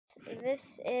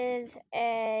This is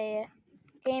a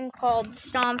game called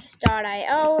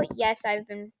Stomps.io. Yes, I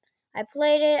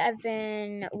played it. I've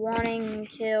been wanting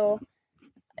to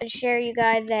share you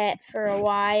guys it for a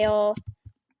while.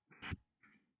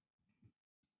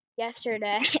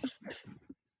 Yesterday,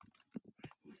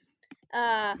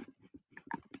 I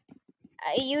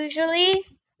usually,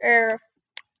 or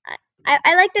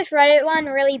I like this Reddit one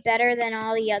really better than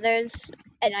all the others,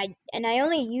 and I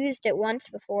only used it once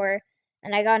before,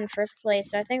 and I got in first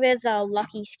place. So I think there's a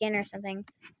lucky skin or something.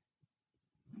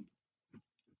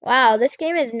 Wow, this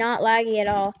game is not laggy at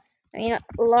all. I mean,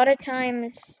 a lot of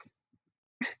times,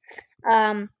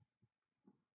 a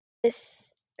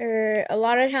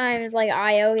lot of times, like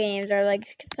IO games are like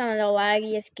some of the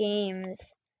laggiest games.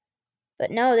 But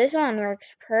no, this one works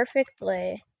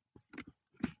perfectly.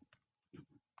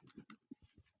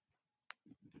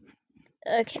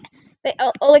 Okay, but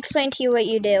I'll explain to you what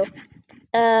you do.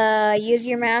 Use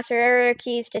your mouse or arrow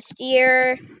keys to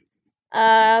steer.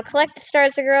 Collect the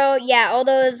stars to grow. Yeah, all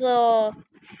those little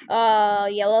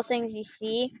yellow things you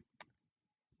see.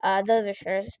 Those are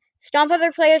stars. Stomp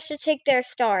other players to take their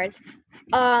stars.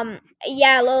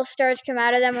 Yeah, little stars come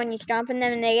out of them when you stomp in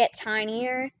them and they get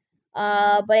tinier.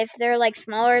 But if they're like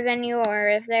smaller than you or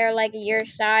if they're like your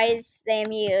size, they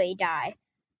immediately die.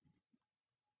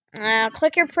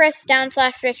 Click or press down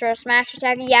slash space or smash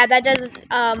attack. Yeah, that does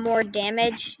more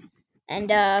damage.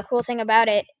 And cool thing about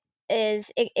it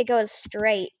is it goes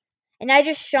straight. And I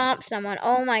just stomped someone.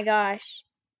 Oh my gosh.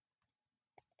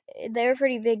 They were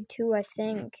pretty big too, I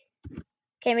think.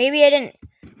 Okay, maybe I didn't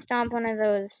stomp one of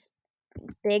those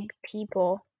big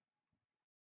people.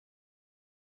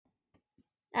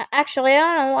 Actually, I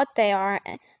don't know what they are.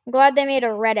 I'm glad they made a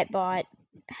Reddit bot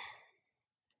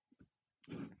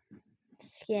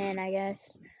skin, I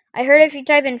guess. I heard if you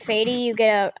type in Fady, you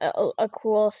get a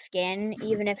cool skin,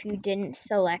 even if you didn't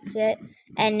select it.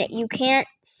 And you can't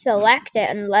select it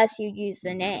unless you use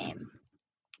the name.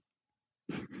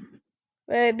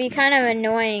 It would be kind of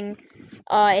annoying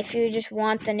if you just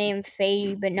want the name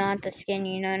Fady, but not the skin,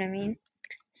 you know what I mean?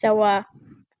 So,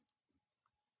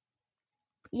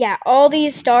 yeah, all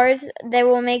these stars, they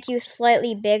will make you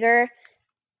slightly bigger.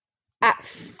 At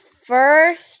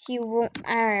first, you won't...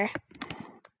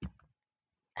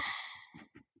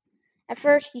 At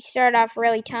first, you start off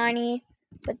really tiny,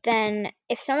 but then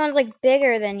if someone's like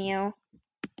bigger than you,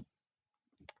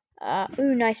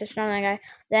 ooh, nice to stomp that guy.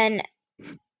 Then,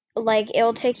 like,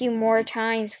 it'll take you more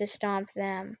times to stomp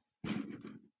them.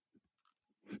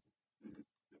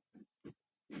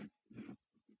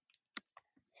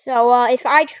 So, if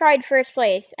I tried first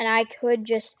place and I could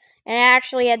just, and I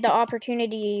actually had the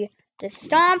opportunity to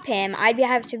stomp him, I'd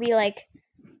have to be like,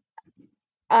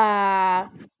 I'd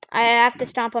have to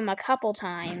stomp him a couple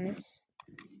times.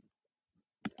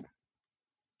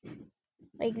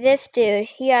 Like this dude,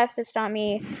 he has to stomp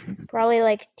me probably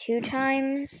like 2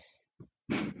 times.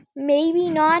 Maybe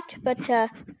not, but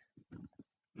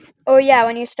oh yeah,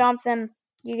 when you stomp them,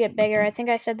 you get bigger. I think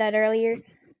I said that earlier.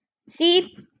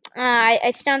 See,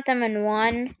 I stomped them in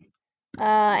one, and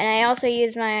I also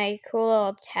used my cool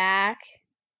little attack.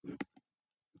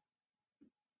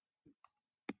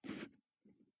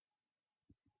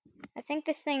 I think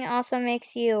this thing also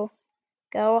makes you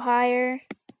go higher.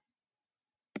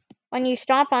 When you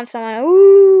stomp on someone,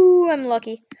 ooh, I'm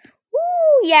lucky.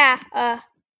 Ooh, yeah,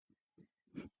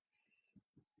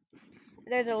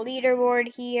 there's a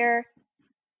leaderboard here.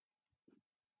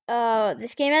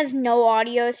 This game has no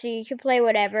audio, so you can play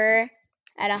whatever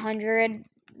at 100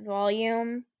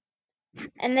 volume.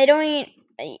 And they don't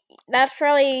even, that's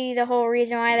probably the whole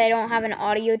reason why they don't have an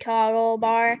audio toggle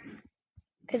bar,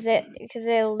 because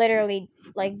they literally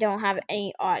like don't have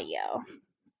any audio.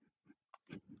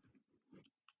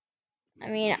 I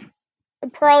mean,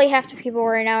 probably half the people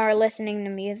right now are listening to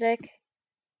music.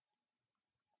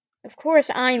 Of course,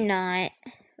 I'm not.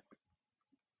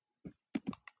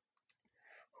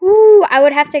 Whoo, I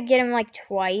would have to get him like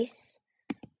twice.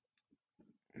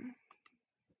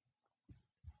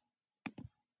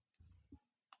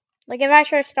 Like if I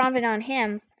tried stomping on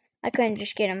him, I couldn't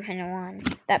just get him in one.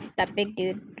 That big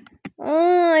dude.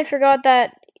 Oh, I forgot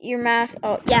that your mask.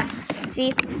 Oh yeah,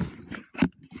 see,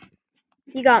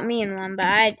 he got me in one, but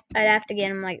I'd have to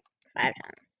get him like 5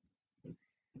 times.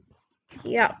 So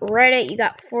you got Reddit, you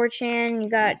got 4chan, you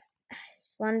got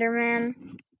Slenderman.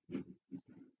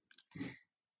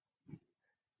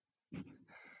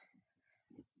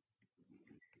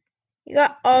 You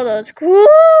got all those cool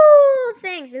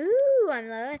things. Ooh, I'm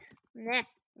loving. Nah,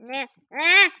 nah,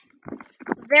 nah.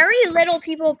 Very little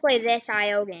people play this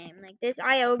IO game. Like this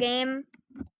IO game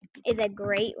is a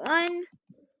great one.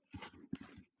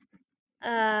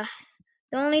 The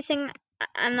only thing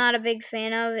I'm not a big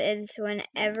fan of is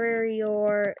whenever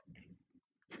you're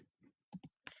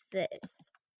this.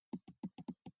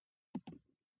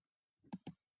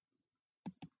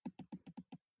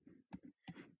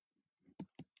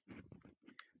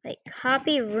 Like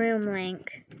copy room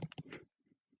link.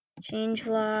 Change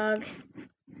log.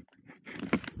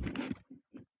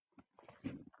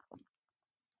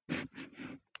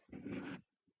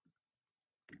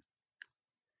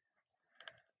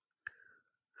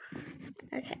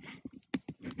 Okay.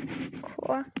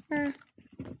 Cool.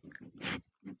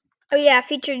 Oh yeah,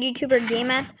 featured YouTuber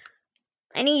GameS.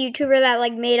 Any YouTuber that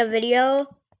like made a video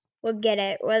will get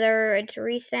it, whether it's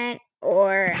recent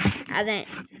or hasn't,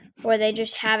 or they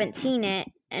just haven't seen it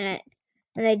and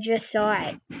they just saw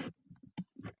it.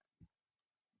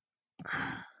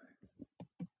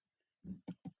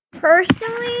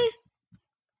 Personally,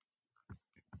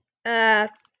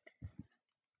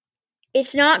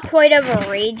 it's not quite of a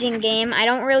raging game. I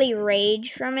don't really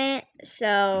rage from it,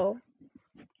 so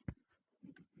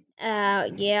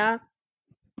yeah.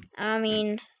 I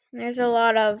mean, there's a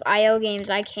lot of IO games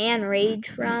I can rage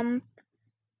from.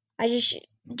 I just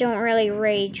don't really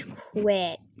rage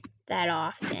quit that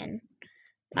often.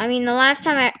 I mean, the last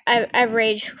time I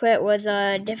rage quit was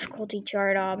a difficulty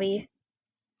chart obby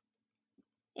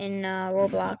in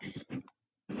Roblox.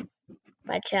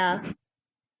 But I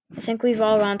think we've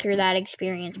all gone through that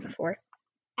experience before.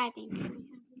 I think we have.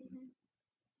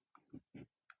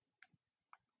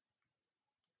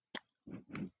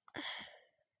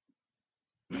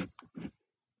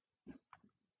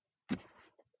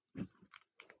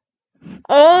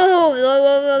 Oh!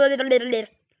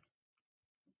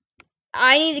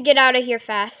 I need to get out of here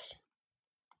fast.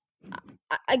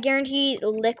 I guarantee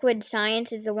Liquid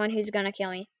Science is the one who's gonna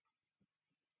kill me.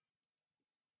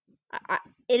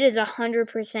 It is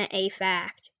 100% a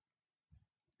fact.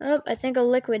 Oh, I think a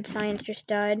Liquid Science just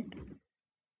died.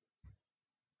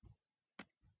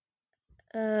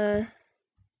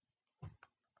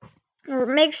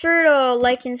 Make sure to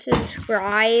like and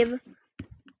subscribe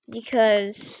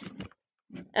because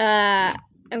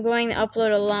I'm going to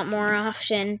upload a lot more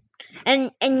often.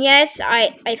 And yes,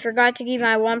 I forgot to keep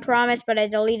my one promise, but I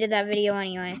deleted that video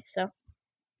anyway. So,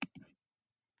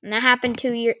 and that happened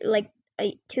 2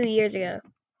 years ago.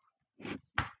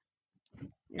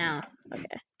 No,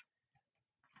 okay.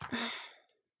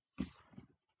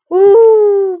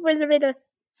 Woo!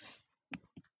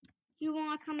 You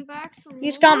want to come back for more?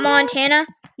 You stomped Montana.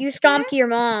 You stomped your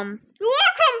mom. You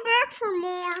want to come back for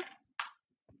more?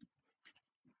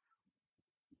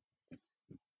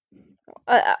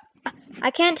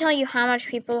 I can't tell you how much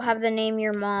people have the name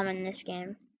your mom in this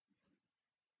game.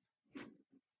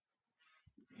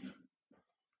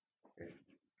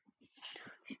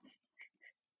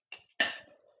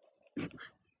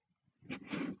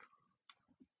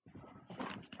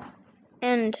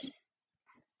 And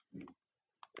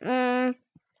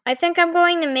I think I'm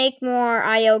going to make more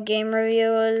IO game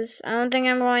reviews. I don't think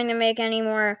I'm going to make any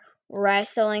more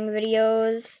wrestling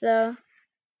videos, though.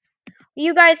 What do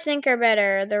you guys think are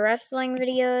better, the wrestling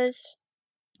videos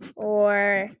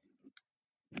or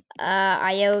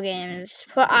IO games?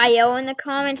 Put IO in the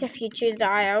comments if you choose the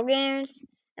IO games,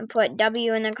 and put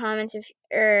W in the comments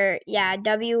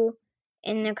W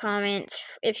in the comments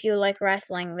if you like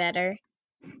wrestling better.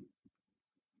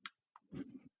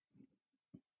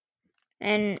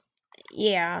 And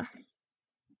yeah.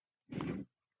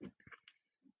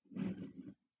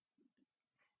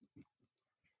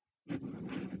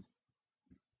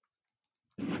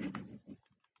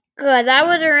 Good, that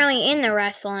wasn't really in the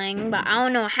wrestling, but I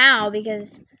don't know how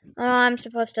because I'm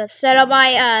supposed to set up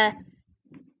my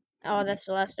oh, that's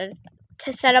Celeste.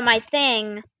 To set up my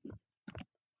thing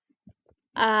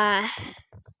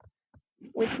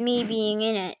with me being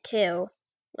in it too,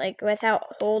 like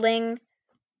without holding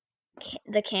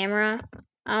the camera.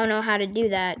 I don't know how to do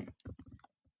that.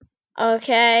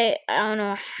 Okay, I don't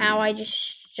know how I just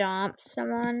stomped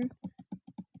someone.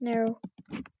 No.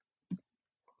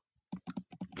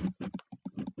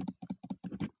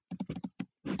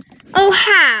 Oh,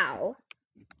 how?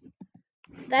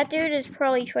 That dude is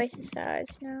probably twice the size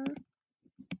now.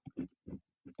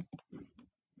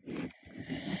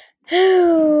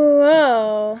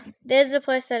 Whoa. There's a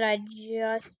place that I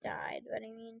just died, but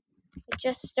I mean, it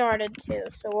just started too,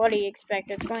 so what do you expect?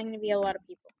 There's going to be a lot of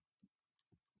people.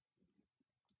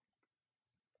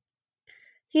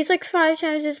 He's like 5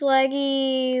 times as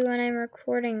laggy when I'm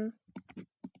recording.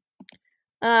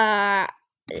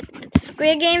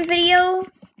 Squid Game video.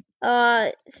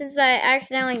 Since I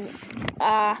accidentally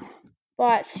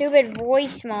bought stupid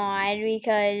voice mod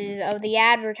because of the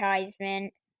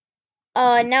advertisement.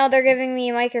 now they're giving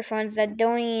me microphones that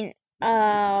don't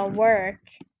work.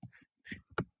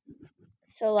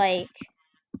 So like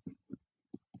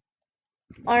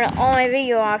on all my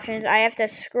video options, I have to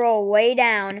scroll way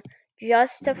down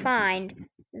just to find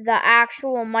the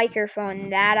actual microphone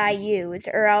that I use,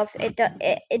 or else it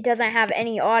doesn't have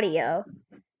any audio.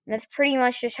 And that's pretty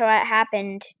much just how it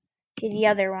happened to the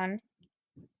other one.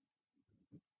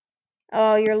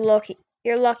 Oh, you're lucky,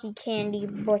 Candy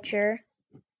Butcher.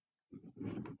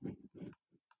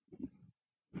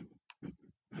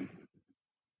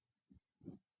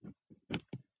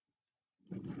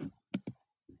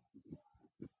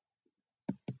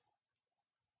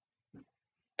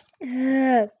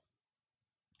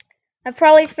 I've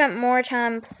probably spent more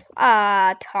time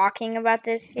talking about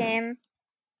this game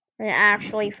than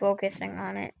actually focusing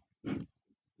on it.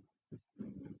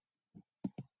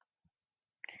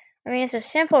 I mean, it's a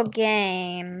simple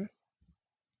game.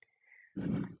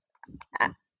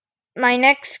 My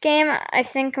next game I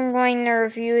think I'm going to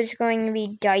review is going to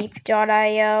be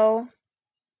Dipe.io.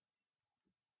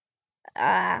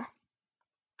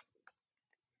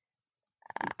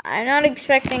 I'm not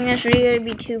expecting this video to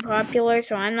be too popular,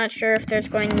 so I'm not sure if there's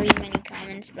going to be many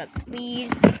comments, but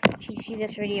please, if you see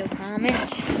this video, comment.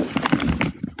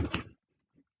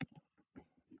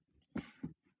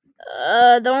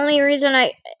 The only reason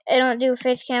I don't do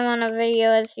face cam on a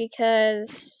video is because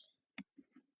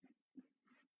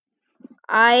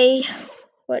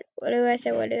what do I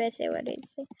say?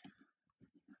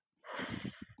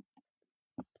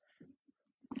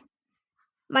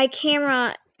 My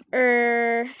camera,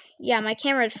 my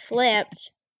camera's flipped,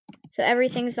 so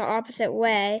everything's the opposite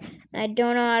way, and I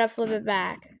don't know how to flip it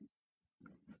back.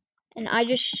 And I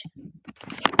just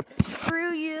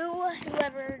screw you,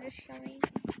 whoever just coming.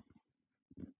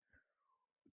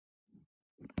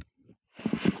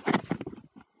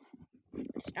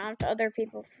 Stomped other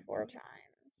people 4 times.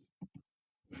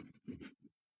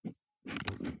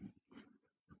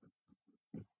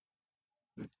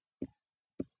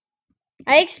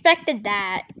 I expected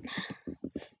that.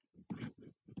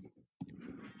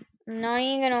 I'm not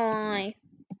even gonna lie.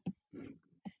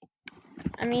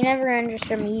 I mean, everyone just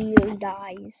immediately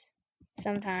dies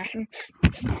sometime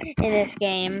in this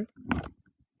game.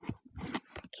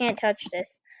 Can't touch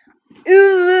this.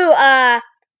 Ooh,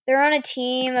 they're on a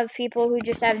team of people who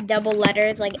just have double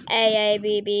letters like A,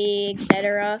 B, B,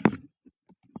 etc.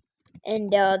 And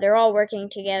they're all working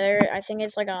together. I think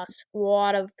it's like a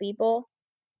squad of people.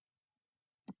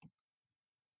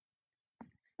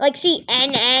 Like, see,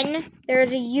 NN,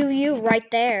 there's a UU right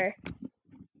there.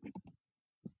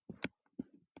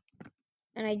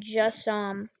 And I just saw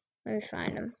him. Let me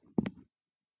find him.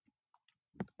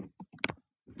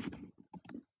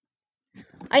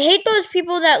 I hate those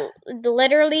people that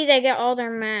literally they get all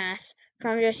their mass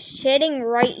from just sitting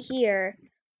right here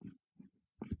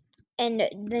and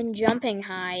then jumping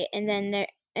high, and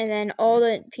then all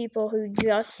the people who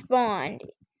just spawned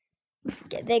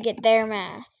they get their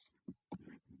mass.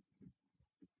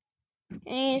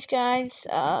 Anyways, guys,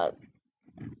 I'm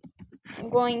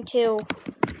going to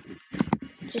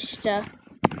just change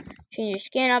your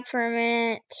skin up for a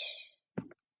minute.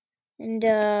 And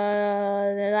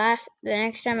the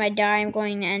next time I die, I'm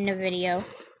going to end the video.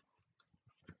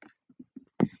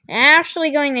 I'm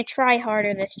actually going to try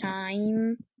harder this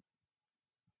time.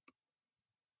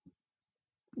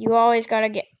 You always gotta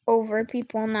get over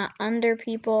people, not under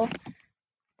people.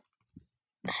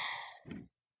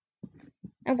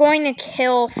 I'm going to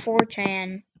kill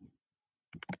 4chan.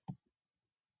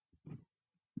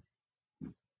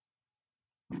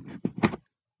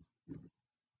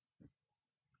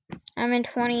 I'm in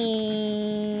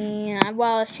 20.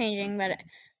 Well, it's changing, but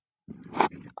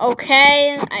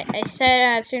okay. I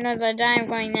said as soon as I die, I'm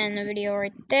going to end the video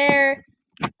right there.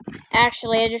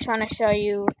 Actually, I just want to show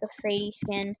you the Freddy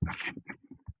skin.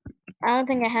 I don't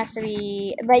think it has to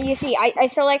be, but you see, I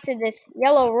selected this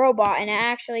yellow robot, and it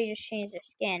actually just changed the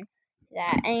skin to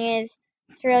that. And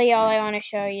it's really all I want to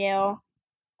show you.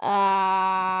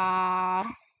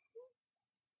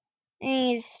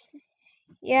 Anyways,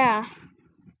 yeah.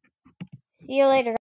 See you later.